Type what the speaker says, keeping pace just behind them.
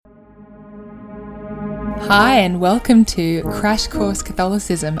Hi, and welcome to Crash Course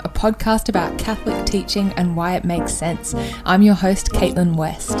Catholicism, a podcast about Catholic teaching and why it makes sense. I'm your host, Caitlin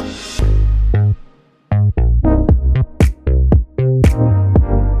West.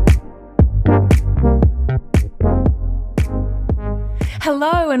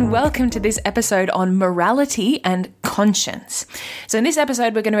 Hello and welcome to this episode on morality and conscience. So in this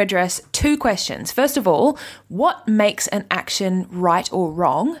episode, we're going to address two questions. First of all, what makes an action right or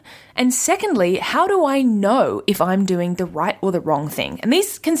wrong? And secondly, how do I know if I'm doing the right or the wrong thing? And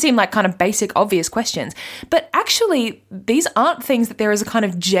these can seem like kind of basic, obvious questions, but actually these aren't things that there is a kind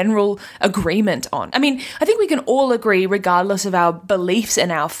of general agreement on. I mean, I think we can all agree, regardless of our beliefs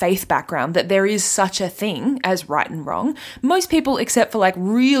and our faith background, that there is such a thing as right and wrong. Most people, except for like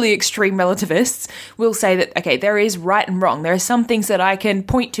really extreme relativists, will say that, okay, there is right and wrong. There are some things that I can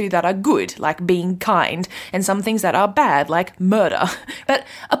point to that are good, like being kind, and some things that are bad, like murder. But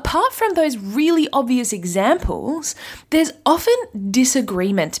apart from those really obvious examples, there's often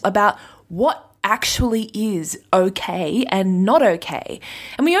disagreement about what actually is okay and not okay.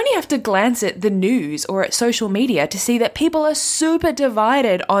 And we only have to glance at the news or at social media to see that people are super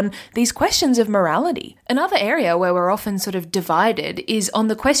divided on these questions of morality. Another area where we're often sort of divided is on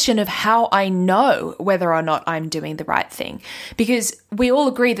the question of how I know whether or not I'm doing the right thing. Because we all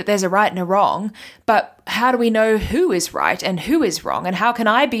agree that there's a right and a wrong, but how do we know who is right and who is wrong? And how can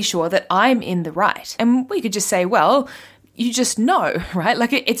I be sure that I'm in the right? And we could just say, well, you just know, right?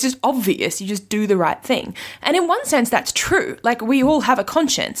 Like it's just obvious. You just do the right thing. And in one sense, that's true. Like we all have a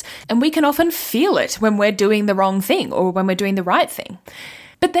conscience and we can often feel it when we're doing the wrong thing or when we're doing the right thing.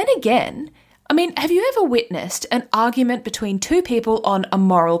 But then again, I mean, have you ever witnessed an argument between two people on a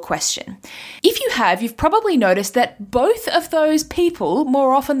moral question? If you have, you've probably noticed that both of those people,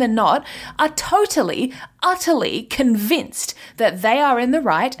 more often than not, are totally, utterly convinced that they are in the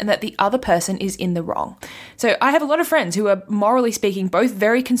right and that the other person is in the wrong. So I have a lot of friends who are, morally speaking, both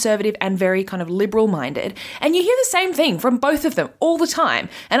very conservative and very kind of liberal-minded, and you hear the same thing from both of them all the time.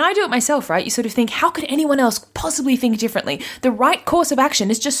 And I do it myself, right? You sort of think, how could anyone else possibly think differently? The right course of action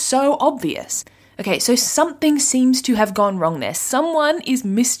is just so obvious. Okay, so something seems to have gone wrong there. Someone is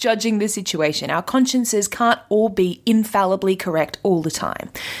misjudging the situation. Our consciences can't all be infallibly correct all the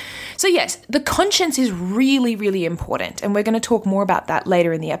time. So yes, the conscience is really, really important, and we're going to talk more about that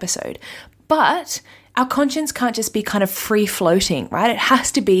later in the episode. But our conscience can't just be kind of free-floating, right? It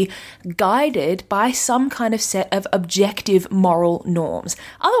has to be guided by some kind of set of objective moral norms.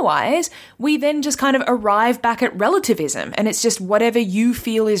 Otherwise, we then just kind of arrive back at relativism, and it's just whatever you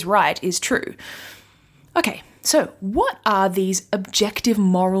feel is right is true. Okay, so what are these objective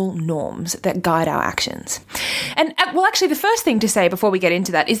moral norms that guide our actions? And well, actually, the first thing to say before we get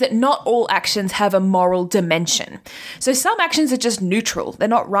into that is that not all actions have a moral dimension. So some actions are just neutral. They're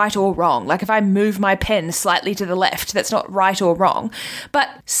not right or wrong. Like if I move my pen slightly to the left, that's not right or wrong. But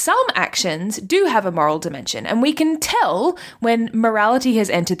some actions do have a moral dimension. And we can tell when morality has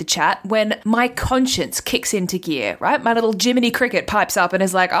entered the chat, when my conscience kicks into gear, right? My little Jiminy Cricket pipes up and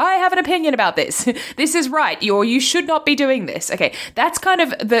is like, I have an opinion about this. This is right. Or you should not be doing this. Okay, that's kind of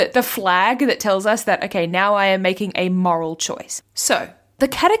the flag that tells us that, okay, now I am making a moral choice. So, the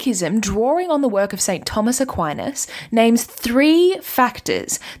Catechism, drawing on the work of St. Thomas Aquinas, names 3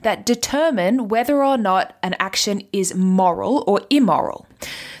 factors that determine whether or not an action is moral or immoral.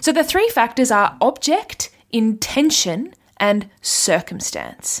 So the 3 factors are object, intention, and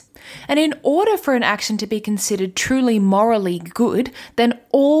circumstance. And in order for an action to be considered truly morally good, then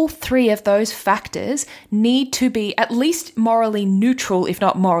all 3 of those factors need to be at least morally neutral, if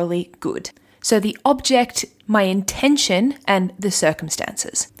not morally good. So the object, my intention, and the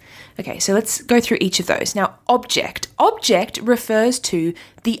circumstances. Okay, so let's go through each of those. Now, object. Object refers to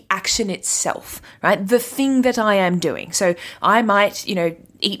the action itself, right? The thing that I am doing. So I might,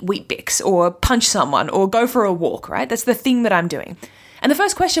 eat Weet-Bix or punch someone or go for a walk, right? That's the thing that I'm doing. And the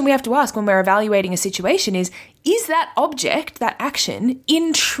first question we have to ask when we're evaluating a situation is that object, that action,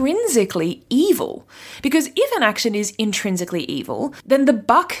 intrinsically evil? Because if an action is intrinsically evil, then the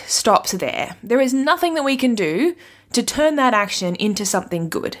buck stops there. There is nothing that we can do to turn that action into something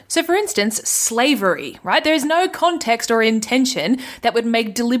good. So for instance, slavery, right? There is no context or intention that would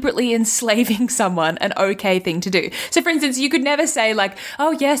make deliberately enslaving someone an okay thing to do. So for instance, you could never say like,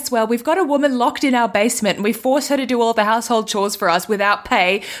 oh yes, well, we've got a woman locked in our basement and we force her to do all the household chores for us without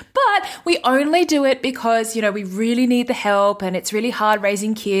pay, but we only do it because, we really need the help and it's really hard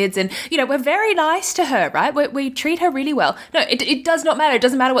raising kids and, we're very nice to her, right? We treat her really well. No, it does not matter. It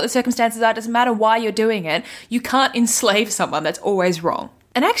doesn't matter what the circumstances are. It doesn't matter why you're doing it. You can't enslave someone. That's always wrong.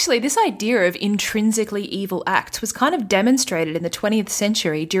 And actually, this idea of intrinsically evil acts was kind of demonstrated in the 20th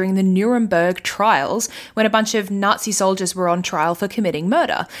century during the Nuremberg trials when a bunch of Nazi soldiers were on trial for committing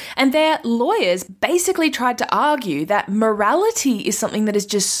murder. And their lawyers basically tried to argue that morality is something that is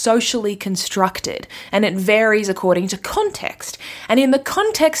just socially constructed and it varies according to context. And in the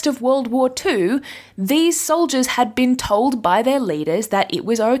context of World War II, these soldiers had been told by their leaders that it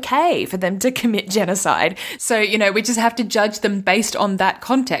was okay for them to commit genocide. So, we just have to judge them based on that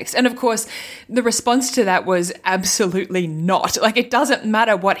context. And of course, the response to that was absolutely not. Like, it doesn't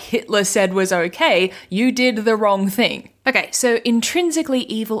matter what Hitler said was okay, you did the wrong thing. Okay, so intrinsically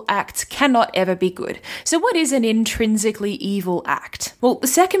evil acts cannot ever be good. So what is an intrinsically evil act? Well, the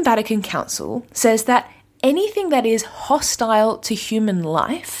Second Vatican Council says that anything that is hostile to human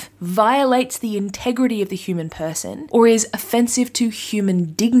life, violates the integrity of the human person, or is offensive to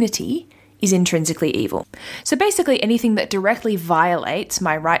human dignity is intrinsically evil. So basically anything that directly violates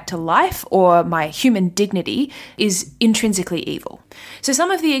my right to life or my human dignity is intrinsically evil. So some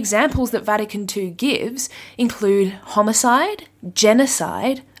of the examples that Vatican II gives include homicide,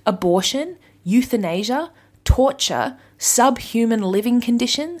 genocide, abortion, euthanasia, torture, subhuman living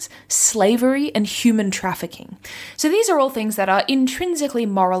conditions, slavery, and human trafficking. So these are all things that are intrinsically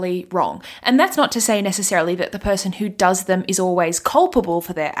morally wrong. And that's not to say necessarily that the person who does them is always culpable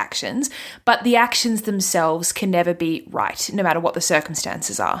for their actions, but the actions themselves can never be right, no matter what the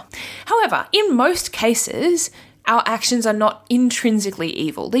circumstances are. However, in most cases, our actions are not intrinsically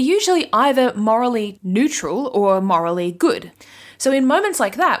evil. They're usually either morally neutral or morally good. So in moments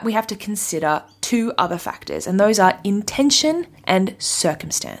like that, we have to consider two other factors, and those are intention and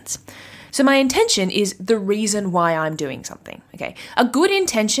circumstance. So my intention is the reason why I'm doing something, okay? A good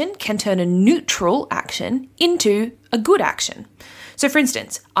intention can turn a neutral action into a good action. So for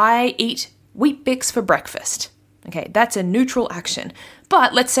instance, I eat Weet-Bix for breakfast. Okay, that's a neutral action.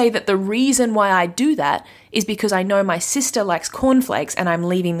 But let's say that the reason why I do that is because I know my sister likes cornflakes and I'm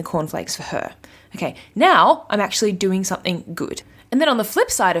leaving the cornflakes for her. Okay, now I'm actually doing something good. And then on the flip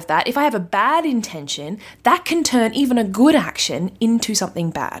side of that, if I have a bad intention, that can turn even a good action into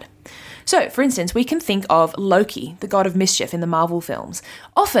something bad. So, for instance, we can think of Loki, the god of mischief in the Marvel films.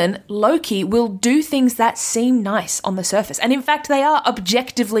 Often, Loki will do things that seem nice on the surface. And in fact, they are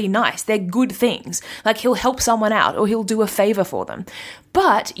objectively nice. They're good things. Like he'll help someone out or he'll do a favor for them.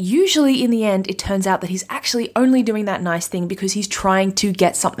 But usually in the end, it turns out that he's actually only doing that nice thing because he's trying to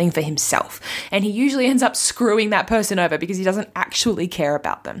get something for himself. And he usually ends up screwing that person over because he doesn't actually care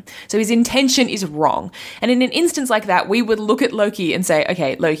about them. So his intention is wrong. And in an instance like that, we would look at Loki and say,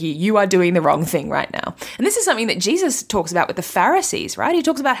 okay, Loki, you are doing the wrong thing right now. And this is something that Jesus talks about with the Pharisees, right? He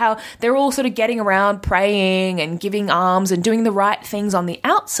talks about how they're all sort of getting around praying and giving alms and doing the right things on the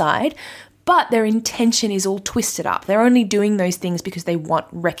outside, but their intention is all twisted up. They're only doing those things because they want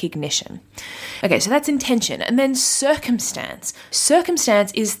recognition. Okay, so that's intention. And then circumstance.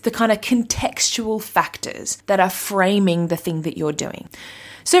 Circumstance is the kind of contextual factors that are framing the thing that you're doing.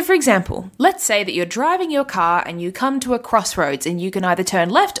 So for example, let's say that you're driving your car and you come to a crossroads and you can either turn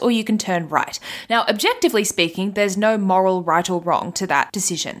left or you can turn right. Now, objectively speaking, there's no moral right or wrong to that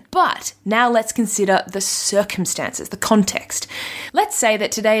decision. But now let's consider the circumstances, the context. Let's say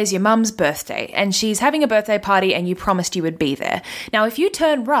that today is your mum's birthday and she's having a birthday party and you promised you would be there. Now, if you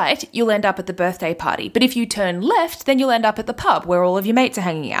turn right, you'll end up at the birthday party. But if you turn left, then you'll end up at the pub where all of your mates are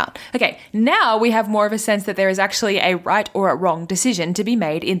hanging out. Okay, now we have more of a sense that there is actually a right or a wrong decision to be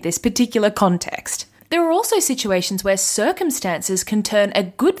made in this particular context. There are also situations where circumstances can turn a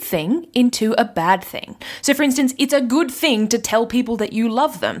good thing into a bad thing. So for instance, it's a good thing to tell people that you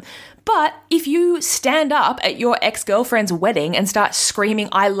love them. But if you stand up at your ex-girlfriend's wedding and start screaming,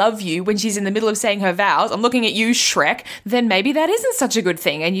 I love you, when she's in the middle of saying her vows, I'm looking at you, Shrek, then maybe that isn't such a good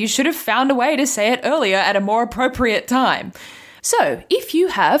thing and you should have found a way to say it earlier at a more appropriate time. So, if you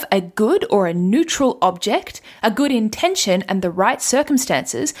have a good or a neutral object, a good intention, and the right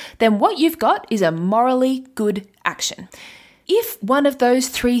circumstances, then what you've got is a morally good action. If one of those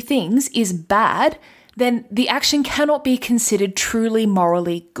three things is bad, then the action cannot be considered truly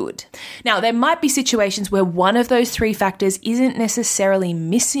morally good. Now, there might be situations where one of those three factors isn't necessarily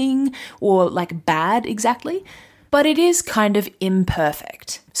missing or like bad exactly, but it is kind of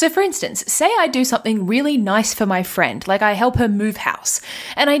imperfect. So for instance, say I do something really nice for my friend, like I help her move house,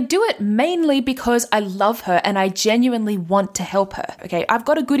 and I do it mainly because I love her and I genuinely want to help her. Okay, I've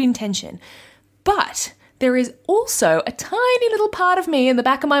got a good intention, but there is also a tiny little part of me in the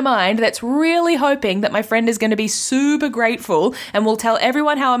back of my mind that's really hoping that my friend is going to be super grateful and will tell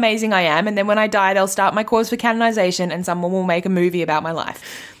everyone how amazing I am, and then when I die, they'll start my cause for canonization and someone will make a movie about my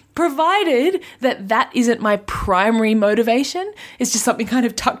life. provided that that isn't my primary motivation. It's just something kind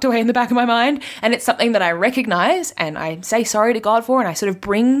of tucked away in the back of my mind, and it's something that I recognize and I say sorry to God for and I sort of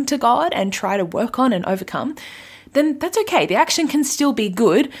bring to God and try to work on and overcome, then that's okay. The action can still be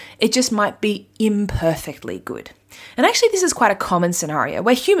good. It just might be imperfectly good. And actually, this is quite a common scenario.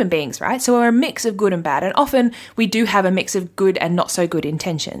 We're human beings, right? So we're a mix of good and bad. And often we do have a mix of good and not so good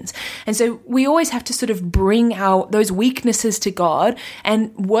intentions. And so we always have to sort of bring those weaknesses to God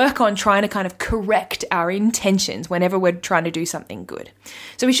and work on trying to kind of correct our intentions whenever we're trying to do something good.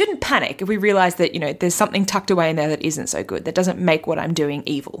 So we shouldn't panic if we realize that, there's something tucked away in there that isn't so good, that doesn't make what I'm doing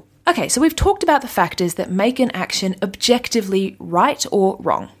evil. Okay, so we've talked about the factors that make an action objectively right or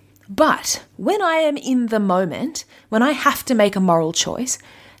wrong. But when I am in the moment, when I have to make a moral choice,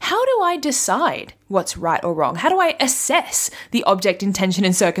 how do I decide what's right or wrong? How do I assess the object, intention,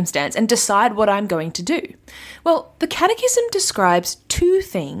 and circumstance and decide what I'm going to do? Well, the Catechism describes two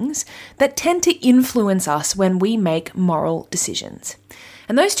things that tend to influence us when we make moral decisions.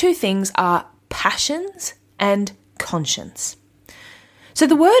 And those two things are passions and conscience. So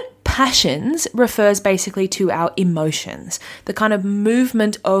the word passions refers basically to our emotions, the kind of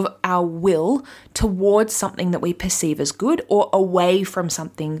movement of our will towards something that we perceive as good or away from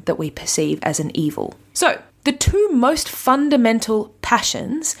something that we perceive as an evil. So the two most fundamental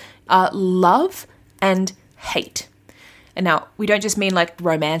passions are love and hate. And now, we don't just mean like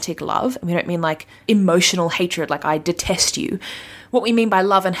romantic love, and we don't mean like emotional hatred, like I detest you. What we mean by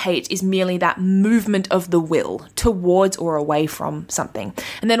love and hate is merely that movement of the will towards or away from something.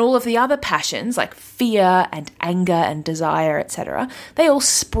 And then all of the other passions, like fear and anger and desire, etc., they all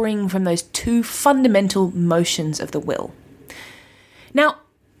spring from those two fundamental motions of the will. Now,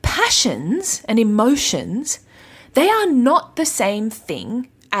 passions and emotions, they are not the same thing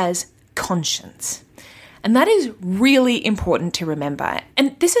as conscience. And that is really important to remember.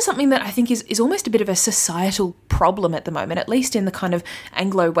 And this is something that I think is almost a bit of a societal problem at the moment, at least in the kind of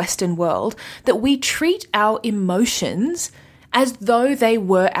Anglo-Western world, that we treat our emotions as though they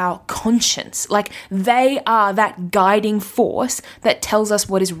were our conscience, like they are that guiding force that tells us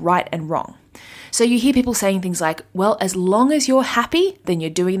what is right and wrong. So you hear people saying things like, well, as long as you're happy, then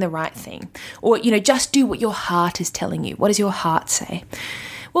you're doing the right thing. Or, just do what your heart is telling you. What does your heart say?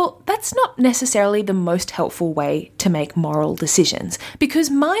 Well, that's not necessarily the most helpful way to make moral decisions, because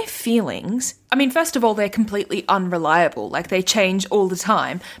my feelings, first of all, they're completely unreliable, like they change all the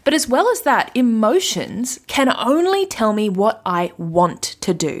time. But as well as that, emotions can only tell me what I want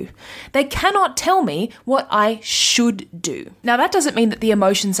to do. They cannot tell me what I should do. Now, that doesn't mean that the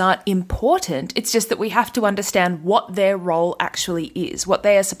emotions aren't important. It's just that we have to understand what their role actually is, what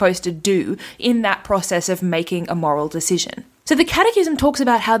they are supposed to do in that process of making a moral decision. So the Catechism talks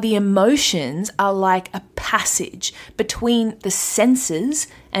about how the emotions are like a passage between the senses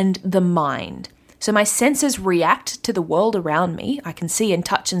and the mind. So my senses react to the world around me. I can see and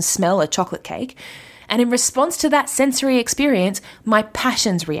touch and smell a chocolate cake. And in response to that sensory experience, my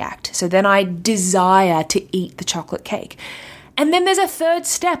passions react. So then I desire to eat the chocolate cake. And then there's a third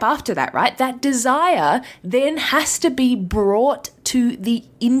step after that, right? That desire then has to be brought to the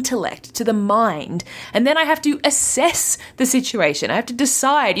intellect, to the mind. And then I have to assess the situation. I have to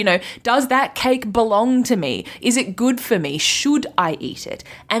decide, does that cake belong to me? Is it good for me? Should I eat it?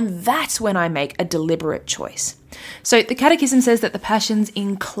 And that's when I make a deliberate choice. So the Catechism says that the passions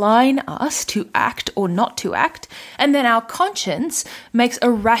incline us to act or not to act, and then our conscience makes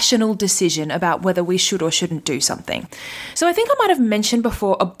a rational decision about whether we should or shouldn't do something. So I think I might have mentioned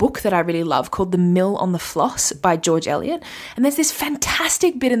before a book that I really love called The Mill on the Floss by George Eliot, and there's this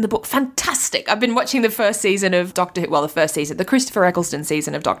fantastic bit in the book, fantastic. I've been watching the first season of Doctor Who, the Christopher Eccleston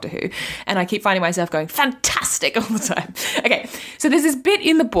season of Doctor Who, and I keep finding myself going, fantastic all the time. Okay, so there's this bit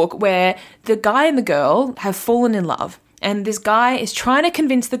in the book where the guy and the girl have fallen in love, and this guy is trying to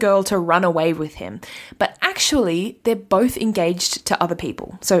convince the girl to run away with him, but actually they're both engaged to other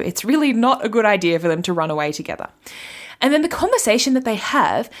people, so it's really not a good idea for them to run away together. And then the conversation that they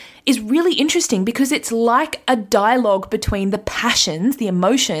have is really interesting because it's like a dialogue between the passions, the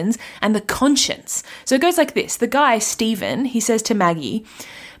emotions, and the conscience. So it goes like this. The guy, Stephen, he says to Maggie,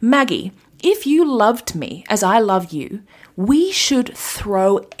 if you loved me as I love you, we should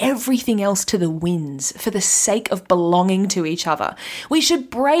throw everything else to the winds for the sake of belonging to each other. We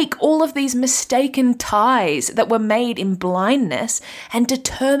should break all of these mistaken ties that were made in blindness and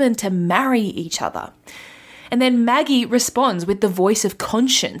determine to marry each other. And then Maggie responds with the voice of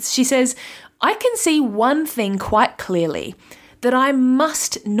conscience. She says, I can see one thing quite clearly, that I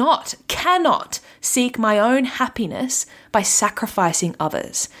cannot seek my own happiness by sacrificing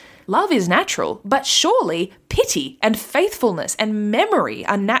others. Love is natural, but surely pity and faithfulness and memory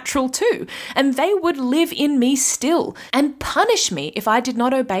are natural too, and they would live in me still and punish me if I did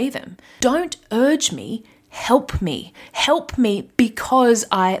not obey them. Don't urge me, help me. Help me because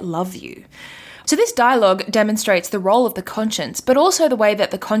I love you. So this dialogue demonstrates the role of the conscience, but also the way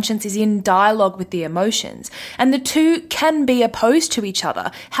that the conscience is in dialogue with the emotions. And the two can be opposed to each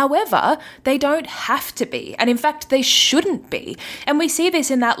other. However, they don't have to be. And in fact, they shouldn't be. And we see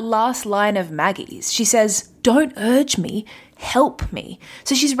this in that last line of Maggie's. She says, "Don't urge me, help me."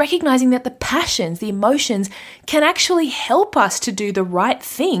 So she's recognizing that the passions, the emotions, can actually help us to do the right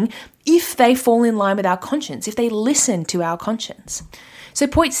thing if they fall in line with our conscience, if they listen to our conscience. So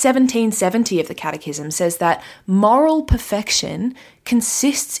point 1770 of the Catechism says that moral perfection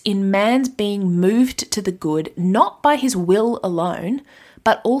consists in man's being moved to the good not by his will alone,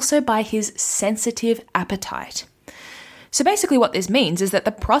 but also by his sensitive appetite. So basically what this means is that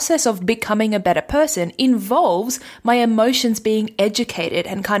the process of becoming a better person involves my emotions being educated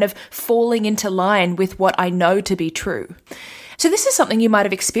and kind of falling into line with what I know to be true. So this is something you might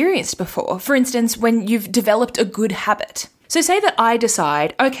have experienced before. For instance, when you've developed a good habit. So say that I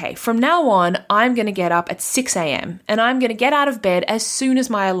decide, okay, from now on, I'm going to get up at 6 a.m. and I'm going to get out of bed as soon as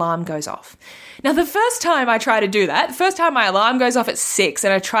my alarm goes off. Now, the first time I try to do that, the first time my alarm goes off at 6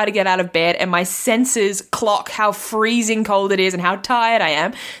 and I try to get out of bed and my senses clock how freezing cold it is and how tired I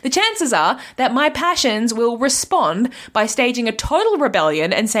am, the chances are that my passions will respond by staging a total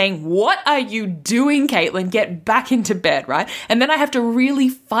rebellion and saying, "What are you doing, Caitlin? Get back into bed," right? And then I have to really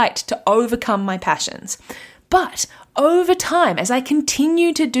fight to overcome my passions. But over time, as I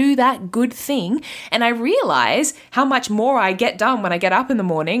continue to do that good thing, and I realize how much more I get done when I get up in the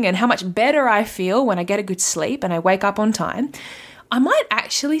morning and how much better I feel when I get a good sleep and I wake up on time, I might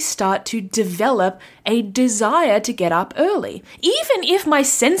actually start to develop a desire to get up early. Even if my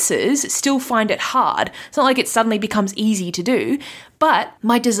senses still find it hard, it's not like it suddenly becomes easy to do, but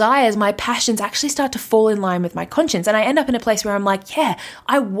my desires, my passions actually start to fall in line with my conscience. And I end up in a place where I'm like, yeah,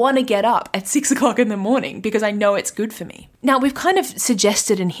 I want to get up at 6 o'clock in the morning because I know it's good for me. Now, we've kind of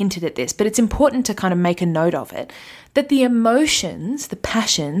suggested and hinted at this, but it's important to kind of make a note of it, that the emotions, the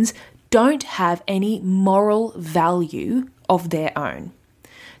passions, don't have any moral value of their own.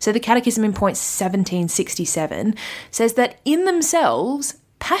 So the Catechism in point 1767 says that in themselves,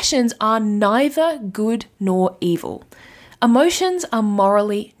 passions are neither good nor evil. Emotions are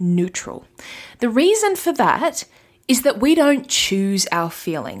morally neutral. The reason for that is that we don't choose our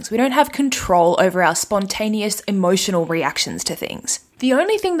feelings. We don't have control over our spontaneous emotional reactions to things. The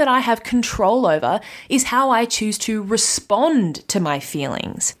only thing that I have control over is how I choose to respond to my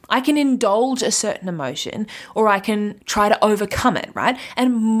feelings. I can indulge a certain emotion or I can try to overcome it, right?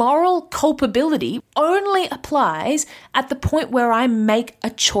 And moral culpability only applies at the point where I make a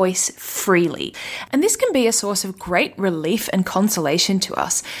choice freely. And this can be a source of great relief and consolation to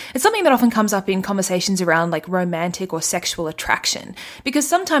us. It's something that often comes up in conversations around like romantic or sexual attraction, because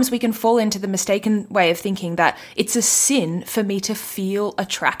sometimes we can fall into the mistaken way of thinking that it's a sin for me to feel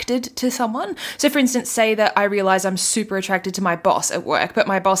attracted to someone. So for instance, say that I realize I'm super attracted to my boss at work, but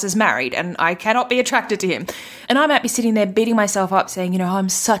my boss is married and I cannot be attracted to him. And I might be sitting there beating myself up saying, I'm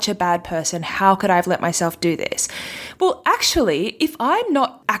such a bad person. How could I have let myself do this? Well, actually, if I'm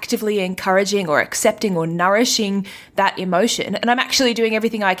not actively encouraging or accepting or nourishing that emotion, and I'm actually doing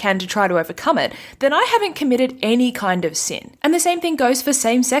everything I can to try to overcome it, then I haven't committed any kind of sin. And the same thing goes for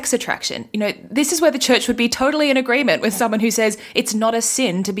same-sex attraction. This is where the church would be totally in agreement with someone who says it's not a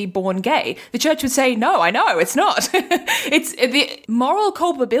sin to be born gay. The church would say, no, I know, it's not. It's the moral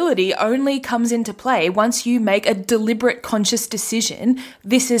culpability only comes into play once you make a deliberate conscious decision,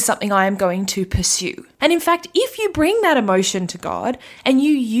 this is something I am going to pursue. And in fact, if you bring that emotion to God and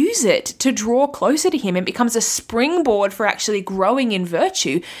you use it to draw closer to Him and becomes a springboard for actually growing in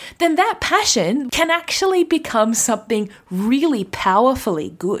virtue, then that passion can actually become something really powerfully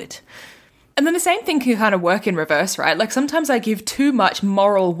good. And then the same thing can kind of work in reverse, right? Like sometimes I give too much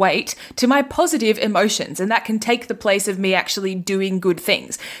moral weight to my positive emotions, and that can take the place of me actually doing good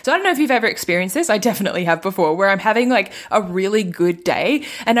things. So I don't know if you've ever experienced this. I definitely have before, where I'm having like a really good day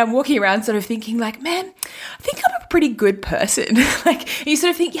and I'm walking around sort of thinking like, man, I think I'm a pretty good person. Like you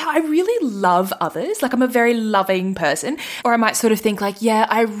sort of think, yeah, I really love others. Like I'm a very loving person. Or I might sort of think like, yeah,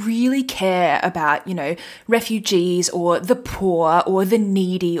 I really care about, refugees or the poor or the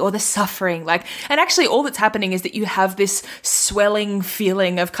needy or the suffering. And actually all that's happening is that you have this swelling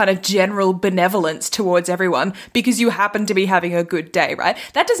feeling of kind of general benevolence towards everyone because you happen to be having a good day, right?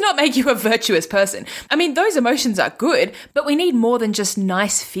 That does not make you a virtuous person. I mean, those emotions are good, but we need more than just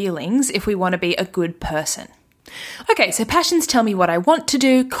nice feelings if we want to be a good person. Okay, so passions tell me what I want to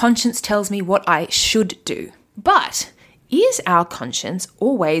do, conscience tells me what I should do. But is our conscience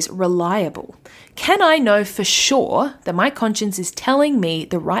always reliable? Can I know for sure that my conscience is telling me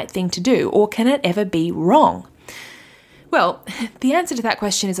the right thing to do, or can it ever be wrong? Well, the answer to that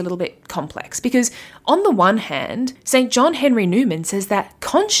question is a little bit complex because on the one hand, St. John Henry Newman says that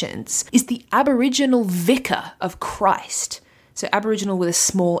conscience is the aboriginal vicar of Christ. So aboriginal with a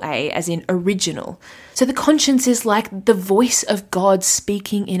small a, as in original. So the conscience is like the voice of God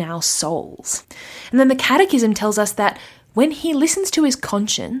speaking in our souls. And then the Catechism tells us that when he listens to his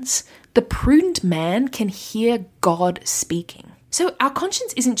conscience, the prudent man can hear God speaking. So our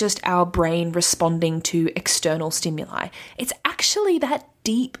conscience isn't just our brain responding to external stimuli. It's actually that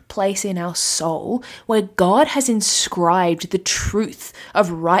deep place in our soul where God has inscribed the truth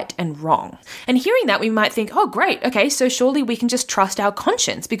of right and wrong. And hearing that, we might think, oh, great, okay, so surely we can just trust our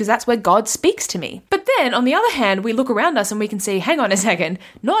conscience because that's where God speaks to me. But then, on the other hand, we look around us and we can see, hang on a second,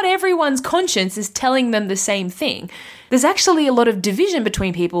 not everyone's conscience is telling them the same thing. There's actually a lot of division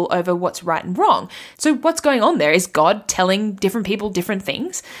between people over what's right and wrong. So what's going on there? Is God telling different people different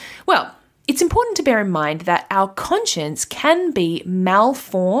things? Well, it's important to bear in mind that our conscience can be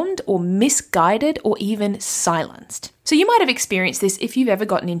malformed or misguided or even silenced. So you might have experienced this if you've ever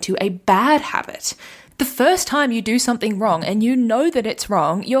gotten into a bad habit. The first time you do something wrong and you know that it's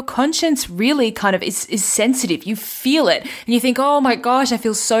wrong, your conscience really kind of is sensitive. You feel it and you think, oh my gosh, I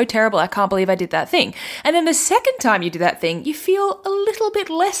feel so terrible. I can't believe I did that thing. And then the second time you do that thing, you feel a little bit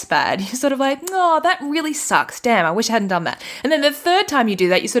less bad. You're sort of like, oh, that really sucks. Damn, I wish I hadn't done that. And then the third time you do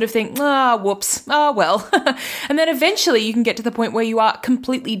that, you sort of think, whoops, well. And then eventually you can get to the point where you are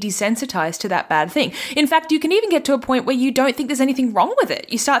completely desensitized to that bad thing. In fact, you can even get to a point where you don't think there's anything wrong with it.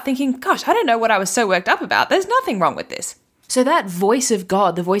 You start thinking, gosh, I don't know what I was so worked up about. There's nothing wrong with this. So that voice of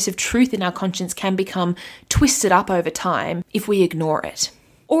God, the voice of truth in our conscience, can become twisted up over time if we ignore it.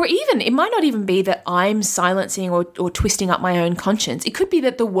 Or even, it might not even be that I'm silencing or twisting up my own conscience. It could be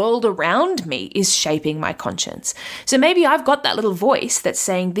that the world around me is shaping my conscience. So maybe I've got that little voice that's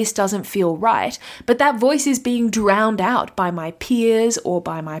saying this doesn't feel right, but that voice is being drowned out by my peers or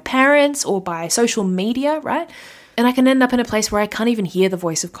by my parents or by social media, right? And I can end up in a place where I can't even hear the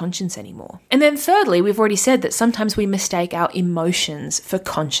voice of conscience anymore. And then thirdly, we've already said that sometimes we mistake our emotions for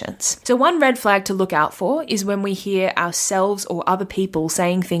conscience. So one red flag to look out for is when we hear ourselves or other people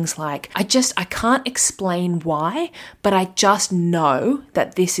saying things like, I can't explain why, but I just know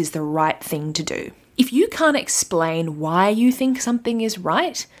that this is the right thing to do. If you can't explain why you think something is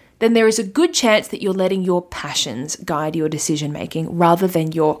right, then there is a good chance that you're letting your passions guide your decision-making rather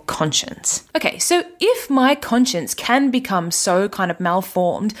than your conscience. Okay, so if my conscience can become so kind of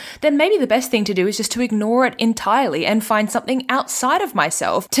malformed, then maybe the best thing to do is just to ignore it entirely and find something outside of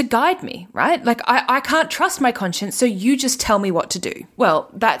myself to guide me, right? Like, I can't trust my conscience, so you just tell me what to do.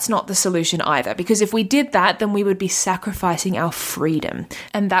 Well, that's not the solution either, because if we did that, then we would be sacrificing our freedom,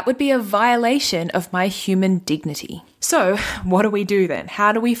 and that would be a violation of my human dignity. So, what do we do then?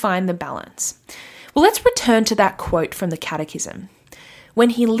 How do we find the balance? Well, let's return to that quote from the Catechism.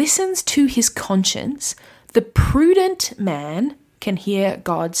 When he listens to his conscience, the prudent man can hear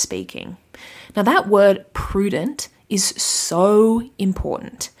God speaking. Now, that word prudent is so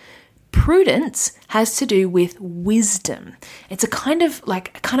important. Prudence has to do with wisdom. It's a kind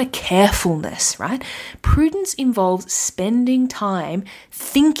of carefulness, right? Prudence involves spending time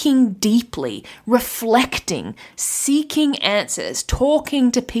thinking deeply, reflecting, seeking answers,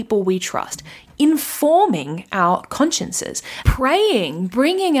 talking to people we trust, informing our consciences, praying,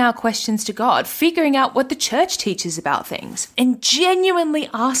 bringing our questions to God, figuring out what the church teaches about things, and genuinely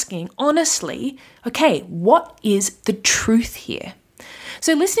asking honestly, okay, what is the truth here?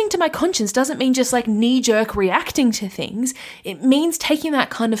 So listening to my conscience doesn't mean just like knee-jerk reacting to things. It means taking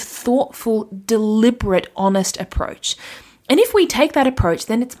that kind of thoughtful, deliberate, honest approach. And if we take that approach,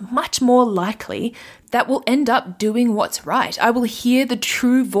 then it's much more likely that we'll end up doing what's right. I will hear the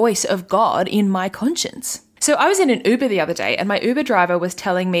true voice of God in my conscience. So I was in an Uber the other day and my Uber driver was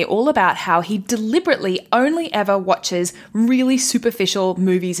telling me all about how he deliberately only ever watches really superficial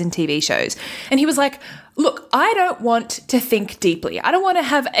movies and TV shows. And he was like, look, I don't want to think deeply. I don't want to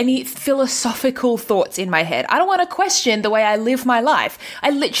have any philosophical thoughts in my head. I don't want to question the way I live my life.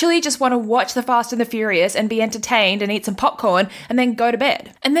 I literally just want to watch The Fast and the Furious and be entertained and eat some popcorn and then go to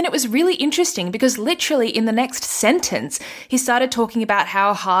bed. And then it was really interesting because literally in the next sentence, he started talking about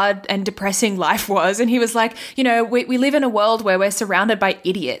how hard and depressing life was. And he was like, you know, we live in a world where we're surrounded by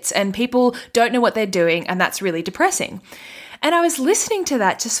idiots and people don't know what they're doing, and that's really depressing. And I was listening to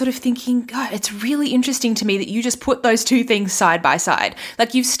that, just sort of thinking, God, it's really interesting to me that you just put those two things side by side.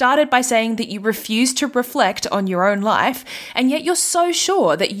 Like, you've started by saying that you refuse to reflect on your own life, and yet you're so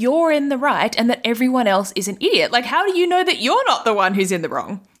sure that you're in the right and that everyone else is an idiot. Like, how do you know that you're not the one who's in the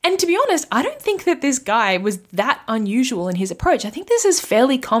wrong? And to be honest, I don't think that this guy was that unusual in his approach. I think this is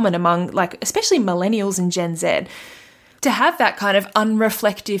fairly common among, like, especially millennials and Gen Z, to have that kind of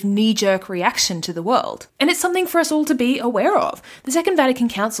unreflective knee-jerk reaction to the world. And it's something for us all to be aware of. The Second Vatican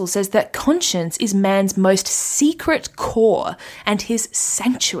Council says that conscience is man's most secret core and his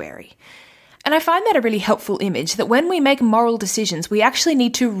sanctuary. And I find that a really helpful image, that when we make moral decisions, we actually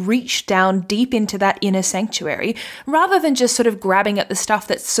need to reach down deep into that inner sanctuary, rather than just sort of grabbing at the stuff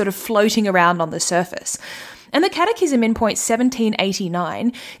that's sort of floating around on the surface. And the Catechism in point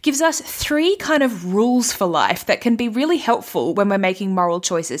 1789 gives us 3 kind of rules for life that can be really helpful when we're making moral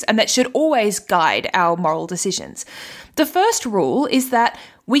choices, and that should always guide our moral decisions. The first rule is that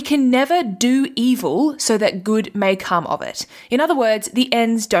we can never do evil so that good may come of it. In other words, the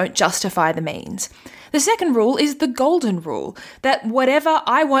ends don't justify the means. The second rule is the golden rule, that whatever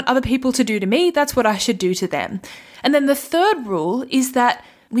I want other people to do to me, that's what I should do to them. And then the third rule is that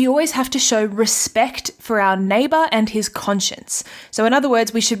we always have to show respect for our neighbour and his conscience. So in other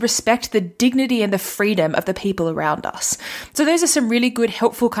words, we should respect the dignity and the freedom of the people around us. So those are some really good,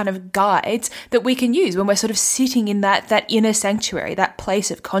 helpful kind of guides that we can use when we're sort of sitting in that inner sanctuary, that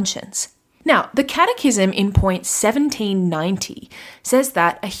place of conscience. Now, the Catechism in point 1790 says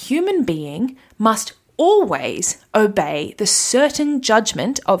that a human being must always obey the certain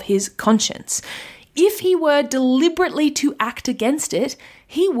judgment of his conscience. If he were deliberately to act against it,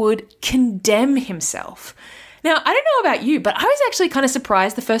 he would condemn himself. Now, I don't know about you, but I was actually kind of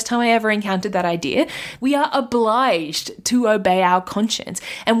surprised the first time I ever encountered that idea. We are obliged to obey our conscience,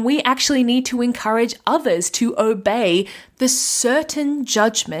 and we actually need to encourage others to obey the certain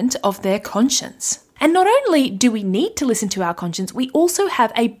judgment of their conscience. And not only do we need to listen to our conscience, we also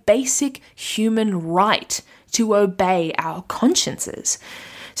have a basic human right to obey our consciences.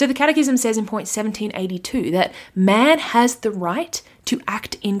 So the Catechism says in point 1782 that man has the right to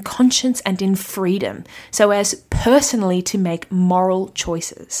act in conscience and in freedom, so as personally to make moral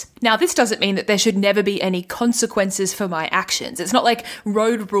choices. Now, this doesn't mean that there should never be any consequences for my actions. It's not like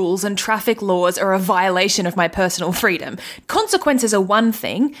road rules and traffic laws are a violation of my personal freedom. Consequences are one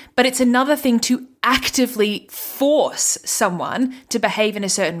thing, but it's another thing to actively force someone to behave in a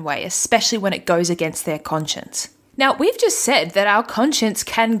certain way, especially when it goes against their conscience. Now, we've just said that our conscience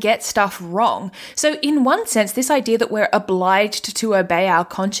can get stuff wrong. So in one sense, this idea that we're obliged to obey our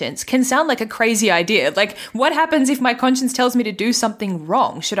conscience can sound like a crazy idea. Like, what happens if my conscience tells me to do something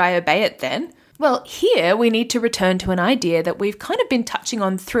wrong? Should I obey it then? Well, here we need to return to an idea that we've kind of been touching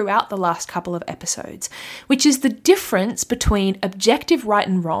on throughout the last couple of episodes, which is the difference between objective right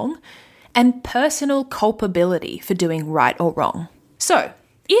and wrong and personal culpability for doing right or wrong. So,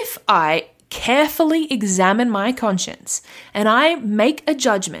 if I carefully examine my conscience and I make a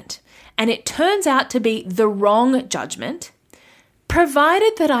judgment and it turns out to be the wrong judgment,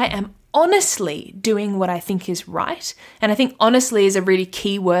 provided that I am honestly doing what I think is right, and I think honestly is a really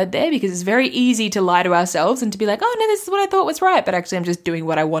key word there, because it's very easy to lie to ourselves and to be like, oh no, this is what I thought was right, but actually I'm just doing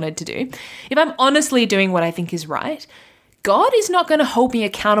what I wanted to do. If I'm honestly doing what I think is right, God is not going to hold me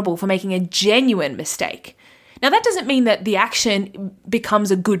accountable for making a genuine mistake. Now, that doesn't mean that the action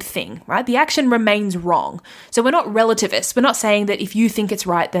becomes a good thing, right? The action remains wrong. So we're not relativists. We're not saying that if you think it's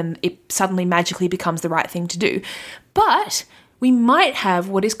right, then it suddenly magically becomes the right thing to do. But we might have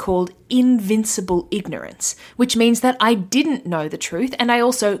what is called invincible ignorance, which means that I didn't know the truth and I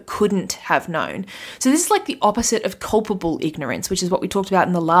also couldn't have known. So this is like the opposite of culpable ignorance, which is what we talked about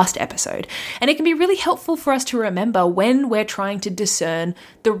in the last episode. And it can be really helpful for us to remember when we're trying to discern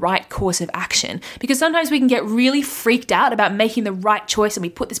the right course of action, because sometimes we can get really freaked out about making the right choice and we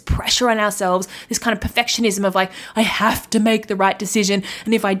put this pressure on ourselves, this kind of perfectionism of like, I have to make the right decision,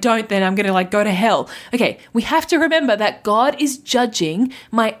 and if I don't, then I'm going to like go to hell. Okay, we have to remember that God is judging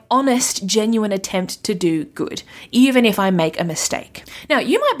my honest, genuine attempt to do good, even if I make a mistake. Now,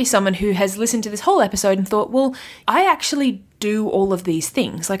 you might be someone who has listened to this whole episode and thought, well, I actually do all of these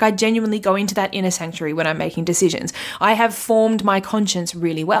things. Like, I genuinely go into that inner sanctuary when I'm making decisions. I have formed my conscience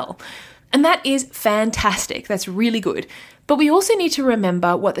really well. And that is fantastic. That's really good. But we also need to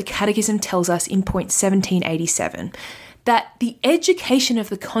remember what the Catechism tells us in point 1787, that the education of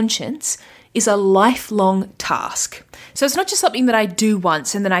the conscience is a lifelong task. So it's not just something that I do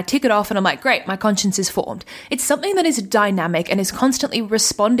once and then I tick it off and I'm like, great, my conscience is formed. It's something that is dynamic and is constantly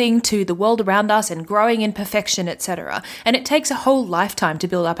responding to the world around us and growing in perfection, etc. And it takes a whole lifetime to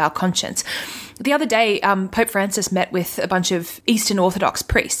build up our conscience. The other day, Pope Francis met with a bunch of Eastern Orthodox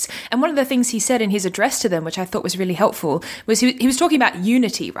priests, and one of the things he said in his address to them, which I thought was really helpful, was he was talking about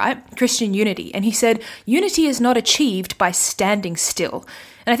unity, right? Christian unity. And he said, unity is not achieved by standing still.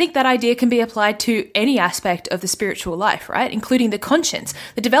 And I think that idea can be applied to any aspect of the spiritual life, right? Including the conscience.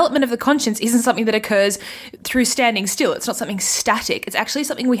 The development of the conscience isn't something that occurs through standing still. It's not something static. It's actually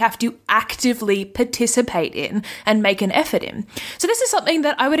something we have to actively participate in and make an effort in. So this is something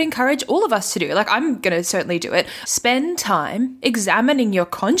that I would encourage all of us to do. Like, I'm going to certainly do it. Spend time examining your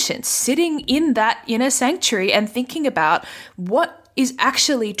conscience, sitting in that inner sanctuary and thinking about what is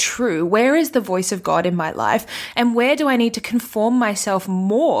actually true. Where is the voice of God in my life? And where do I need to conform myself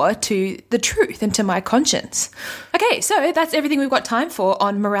more to the truth and to my conscience? Okay, so that's everything we've got time for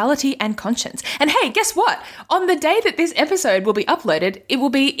on morality and conscience. And hey, guess what? On the day that this episode will be uploaded, it will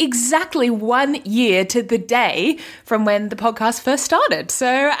be exactly 1 year to the day from when the podcast first started.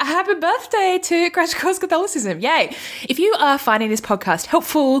 So happy birthday to Crash Course Catholicism. Yay. If you are finding this podcast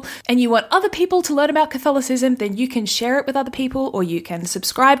helpful and you want other people to learn about Catholicism, then you can share it with other people, or you can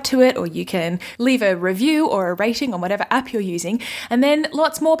subscribe to it, or you can leave a review or a rating on whatever app you're using, and then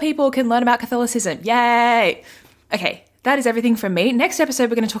lots more people can learn about Catholicism. Yay! Okay, that is everything from me. Next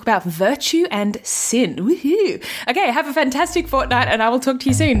episode, we're going to talk about virtue and sin. Woohoo! Okay, have a fantastic fortnight, and I will talk to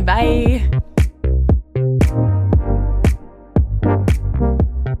you soon. Bye!